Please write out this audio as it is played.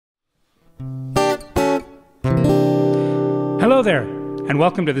Hello there, and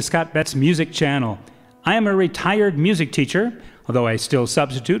welcome to the Scott Betts Music Channel. I am a retired music teacher, although I still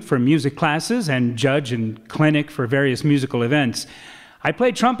substitute for music classes and judge and clinic for various musical events. I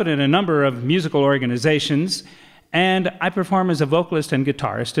play trumpet in a number of musical organizations, and I perform as a vocalist and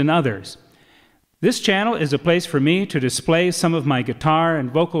guitarist in others. This channel is a place for me to display some of my guitar and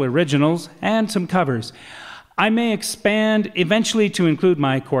vocal originals and some covers. I may expand eventually to include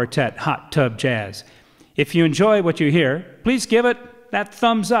my quartet, Hot Tub Jazz. If you enjoy what you hear, please give it that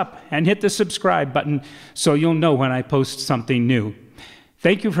thumbs up and hit the subscribe button so you'll know when I post something new.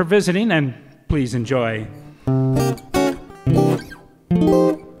 Thank you for visiting, and please enjoy.